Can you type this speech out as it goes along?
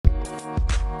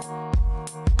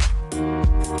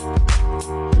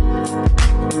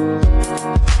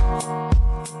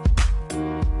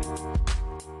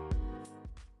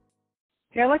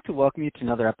I'd like to welcome you to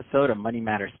another episode of Money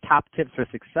Matters Top Tips for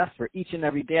Success, where each and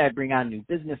every day I bring on new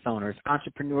business owners,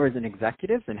 entrepreneurs, and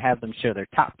executives and have them share their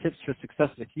top tips for success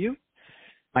with you.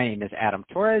 My name is Adam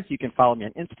Torres. You can follow me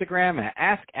on Instagram at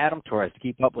Ask Adam Torres to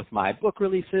keep up with my book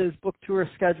releases, book tour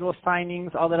schedule,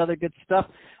 signings, all that other good stuff.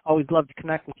 Always love to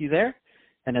connect with you there.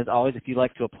 And as always, if you'd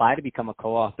like to apply to become a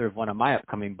co-author of one of my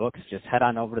upcoming books, just head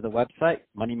on over to the website,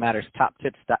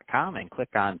 moneymatterstoptips.com, and click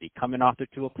on Become an Author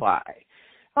to apply.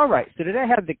 All right, so today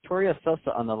I have Victoria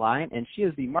Sosa on the line, and she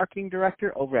is the marketing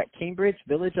director over at Cambridge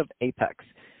Village of Apex.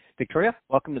 Victoria,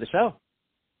 welcome to the show.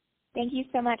 Thank you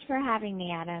so much for having me,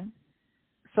 Adam.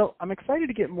 So I'm excited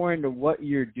to get more into what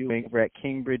you're doing over at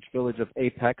Cambridge Village of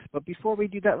Apex, but before we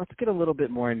do that, let's get a little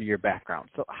bit more into your background.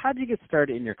 So how did you get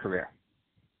started in your career?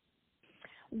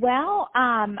 Well,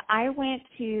 I went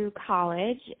to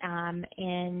college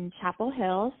in Chapel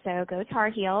Hill, so go Tar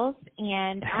Heels,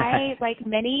 and I, like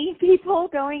many people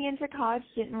going into college,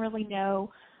 didn't really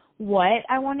know what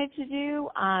I wanted to do,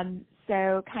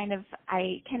 so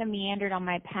I kind of meandered on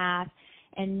my path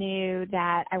and knew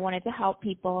that I wanted to help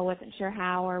people. I wasn't sure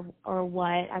how or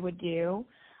what I would do.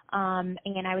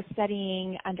 And I was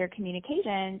studying under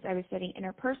communications. I was studying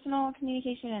interpersonal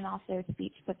communication and also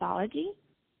speech pathology.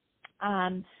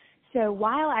 So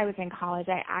while I was in college,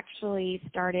 I actually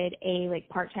started a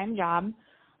part-time job.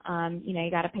 You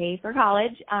got to pay for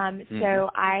college. So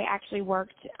I actually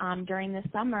worked during the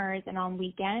summers and on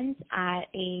weekends at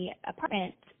a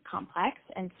apartment complex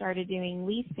and started doing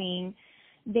leasing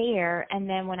there. And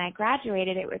then when I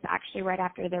graduated, it was actually right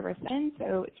after the recession,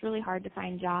 so it's really hard to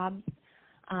find jobs,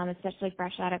 especially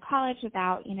fresh out of college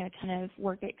without, a ton of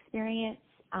work experience.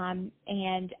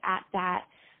 And at that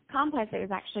complex, it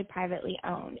was actually privately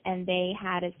owned, and they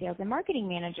had a sales and marketing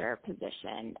manager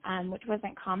position, which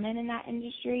wasn't common in that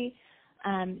industry.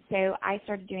 So I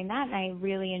started doing that, and I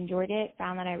really enjoyed it,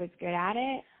 found that I was good at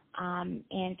it,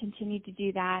 and continued to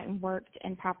do that and worked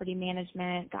in property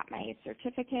management, got my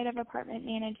certificate of apartment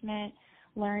management,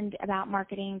 learned about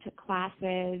marketing, took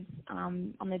classes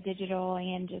on the digital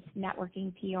and just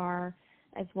networking PR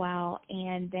as well.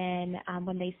 And then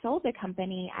when they sold the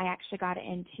company, I actually got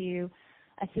into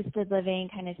assisted living,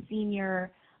 kind of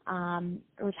senior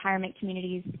retirement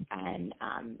communities and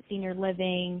senior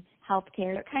living,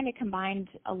 healthcare. It kind of combined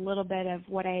a little bit of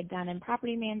what I had done in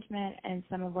property management and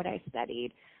some of what I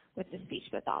studied with the speech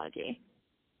pathology.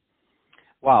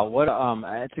 Wow,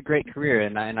 it's a great career,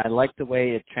 and I like the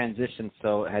way it transitioned.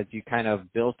 So as you kind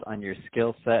of built on your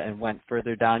skill set and went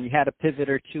further down, you had a pivot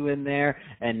or two in there,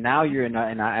 and now you're in.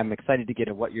 And I'm excited to get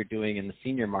at what you're doing in the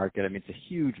senior market. I mean, it's a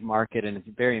huge market, and it's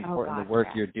very important the work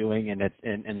you're doing, and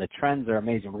and the trends are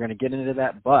amazing. We're going to get into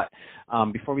that, but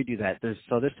before we do that, there's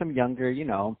some younger,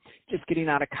 just getting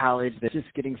out of college, they're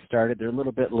just getting started. They're a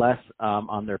little bit less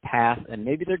on their path, and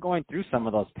maybe they're going through some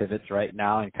of those pivots right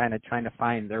now and kind of trying to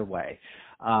find their way.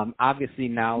 Obviously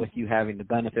now with you having the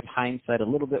benefit of hindsight a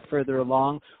little bit further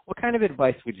along, what kind of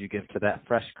advice would you give to that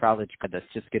fresh college kid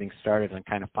that's just getting started and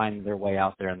kind of finding their way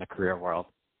out there in the career world?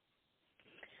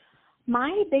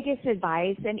 My biggest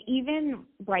advice, and even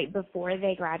right before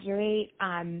they graduate,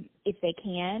 if they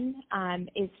can,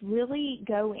 is really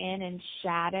go in and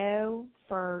shadow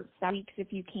for some weeks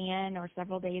if you can, or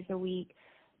several days a week,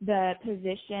 the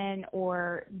position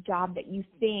or job that you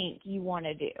think you want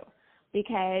to do.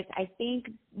 Because I think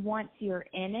once you're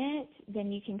in it,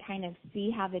 then you can kind of see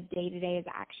how the day-to-day is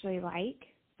actually like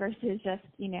versus just,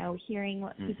 hearing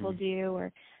what people do,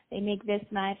 or they make this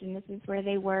much and this is where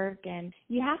they work, and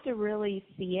you have to really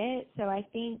see it. So I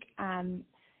think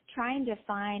trying to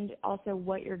find also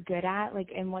what you're good at,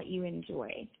 and what you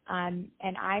enjoy. And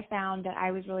I found that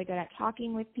I was really good at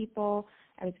talking with people.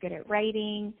 I was good at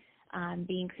writing.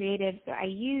 Being creative. So I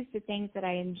used the things that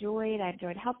I enjoyed. I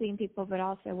enjoyed helping people, but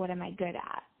also what am I good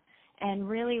at? And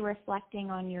really reflecting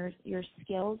on your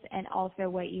skills and also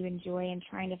what you enjoy and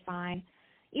trying to find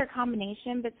either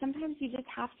combination, but sometimes you just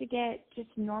have to get just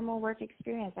normal work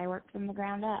experience. I worked from the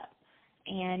ground up.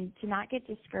 And to not get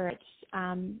discouraged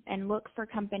and look for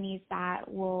companies that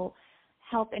will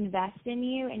help invest in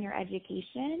you and your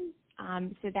education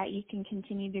so that you can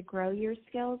continue to grow your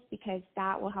skills, because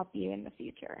that will help you in the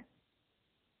future.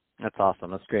 That's awesome.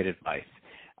 That's great advice.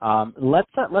 Let's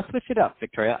switch it up,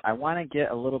 Victoria. I want to get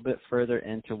a little bit further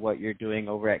into what you're doing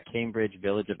over at Cambridge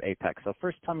Village of Apex. So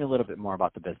first, tell me a little bit more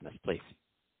about the business, please.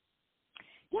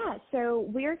 Yeah, so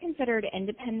we're considered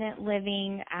independent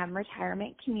living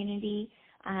retirement community,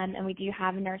 and we do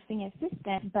have a nursing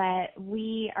assistant, but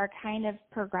we are kind of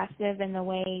progressive in the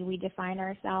way we define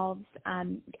ourselves.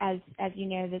 As you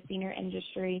know, the senior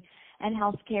industry and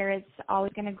healthcare is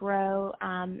always going to grow,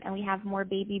 and we have more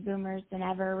baby boomers than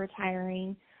ever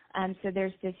retiring. So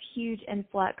there's this huge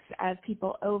influx of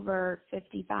people over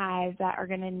 55 that are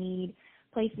going to need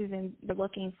places, and they're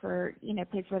looking for,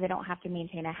 places where they don't have to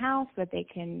maintain a house, but they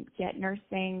can get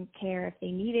nursing care if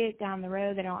they need it down the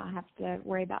road. They don't have to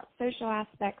worry about social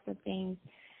aspects of things.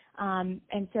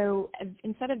 And so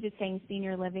instead of just saying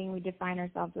senior living, we define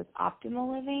ourselves as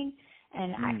optimal living.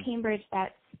 And at Cambridge,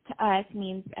 that to us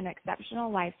means an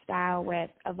exceptional lifestyle with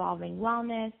evolving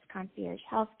wellness, concierge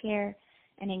healthcare,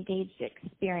 and engaged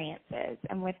experiences.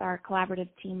 And with our collaborative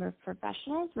team of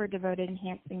professionals, we're devoted to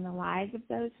enhancing the lives of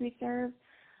those we serve.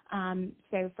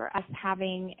 So for us,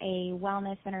 having a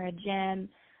wellness center, a gym,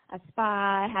 a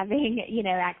spa, having,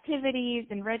 activities,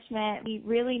 enrichment, we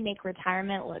really make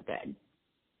retirement look good.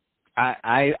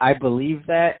 I believe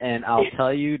that, and I'll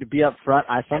tell you, to be upfront,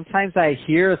 sometimes I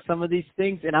hear some of these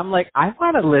things, and I'm like, I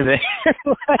want to live it.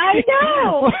 I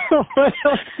know. What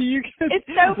else do you get? It's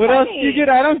so what funny. else do you get?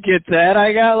 I don't get that.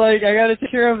 I got to take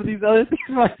care of these other things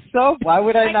myself. Why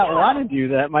would I not want to do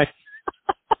that?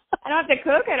 I don't have to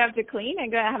cook. I don't have to clean. I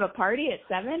go have a party at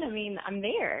 7. I mean, I'm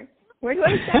there. Where do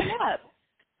I sign up?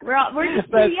 We're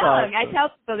just too young. Awesome. I tell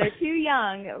people they're too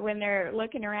young when they're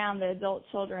looking around the adult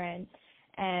children.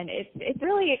 And it's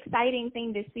really exciting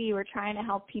thing to see. We're trying to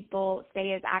help people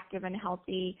stay as active and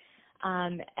healthy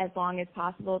as long as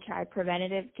possible. Try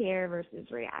preventative care versus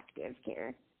reactive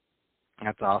care.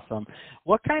 That's awesome.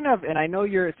 What kind of, and I know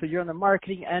you're on the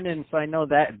marketing end, and so I know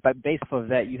that, but based off of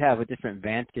that, you have a different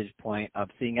vantage point of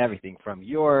seeing everything from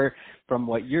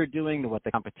what you're doing to what the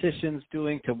competition's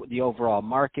doing to the overall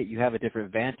market. You have a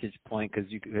different vantage point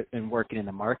because you've been working in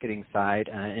the marketing side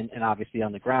and obviously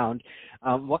on the ground.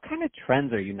 What kind of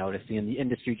trends are you noticing in the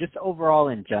industry, just overall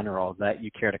in general, that you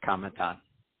care to comment on?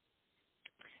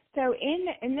 So in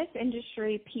this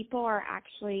industry, people are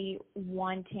actually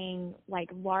wanting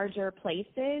larger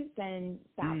places than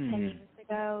about 10 years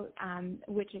ago,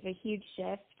 which is a huge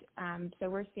shift. So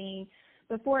we're seeing,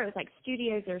 before it was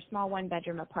studios or small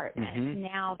one-bedroom apartments.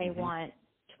 Now they want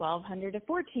 1,200 to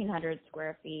 1,400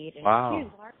 square feet and large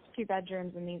 2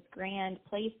 bedrooms in these grand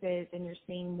places, and you're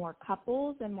seeing more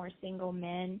couples and more single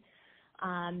men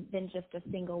than just a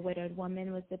single widowed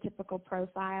woman was the typical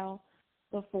profile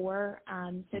before.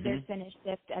 So there's been a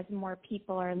shift as more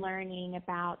people are learning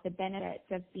about the benefits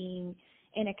of being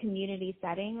in a community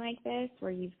setting like this,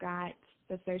 where you've got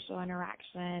the social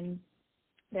interaction,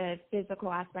 the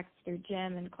physical aspects through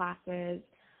gym and classes.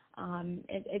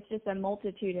 It's just a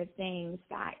multitude of things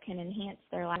that can enhance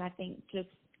their life. I think just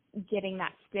getting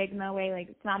that stigma away,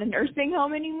 it's not a nursing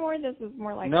home anymore. This is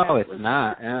more like no, it's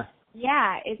not. Yeah.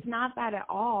 Yeah, it's not that at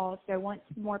all. So once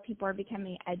more people are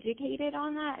becoming educated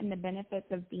on that and the benefits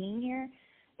of being here,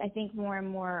 I think more and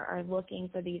more are looking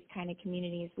for these kind of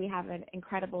communities. We have an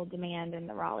incredible demand in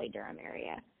the Raleigh-Durham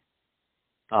area.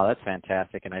 Oh, that's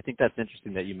fantastic. And I think that's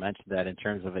interesting that you mentioned that in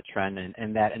terms of a trend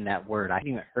and that word. I hadn't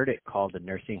even heard it called a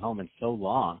nursing home in so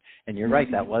long. And you're right,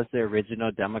 that was the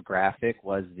original demographic,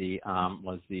 was the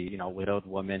widowed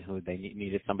woman who they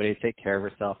needed somebody to take care of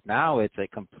herself. Now it's a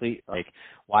complete,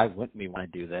 why wouldn't we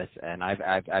want to do this? And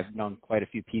I've known quite a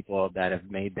few people that have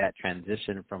made that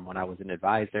transition from when I was an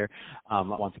advisor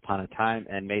once upon a time,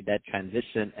 and made that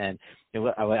transition. And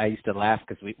I used to laugh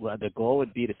because the goal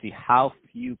would be to see how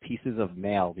few pieces of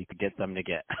mail we could get them to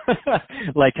get,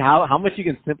 how much you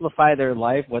can simplify their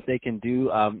life, what they can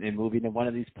do in moving to one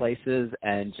of these places,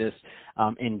 and just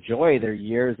enjoy their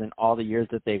years and all the years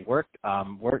that they work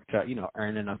to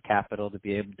earn enough capital to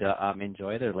be able to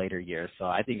enjoy their later years. So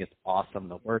I think it's awesome,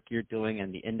 the work you're doing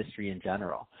and the industry in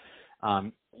general.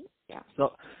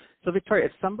 So Victoria,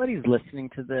 if somebody's listening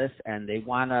to this and they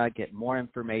want to get more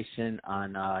information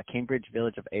on Cambridge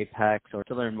Village of Apex, or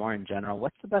to learn more in general,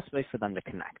 what's the best way for them to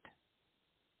connect?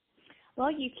 Well,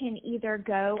 you can either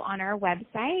go on our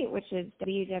website, which is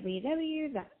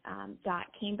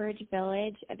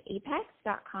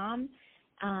www.cambridgevillageofapex.com,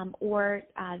 or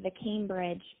the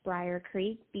Cambridge Briar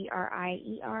Creek,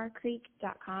 BRIER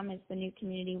Creek.com is the new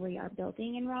community we are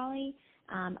building in Raleigh.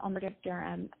 On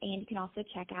Durham, and you can also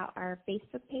check out our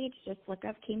Facebook page. Just look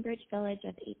up Cambridge Village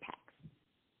of Apex.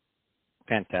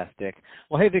 Fantastic.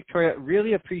 Well, hey, Victoria,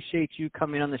 really appreciate you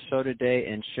coming on the show today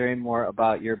and sharing more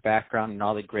about your background and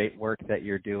all the great work that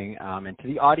you're doing. And to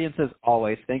the audience, as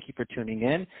always, thank you for tuning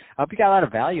in. I hope you got a lot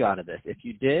of value out of this. If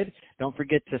you did, don't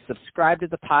forget to subscribe to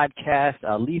the podcast,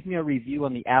 leave me a review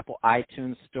on the Apple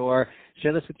iTunes store,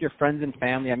 share this with your friends and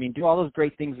family. I mean, do all those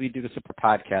great things we do to support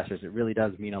podcasters. It really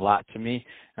does mean a lot to me.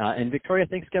 And Victoria,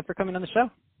 thanks again for coming on the show.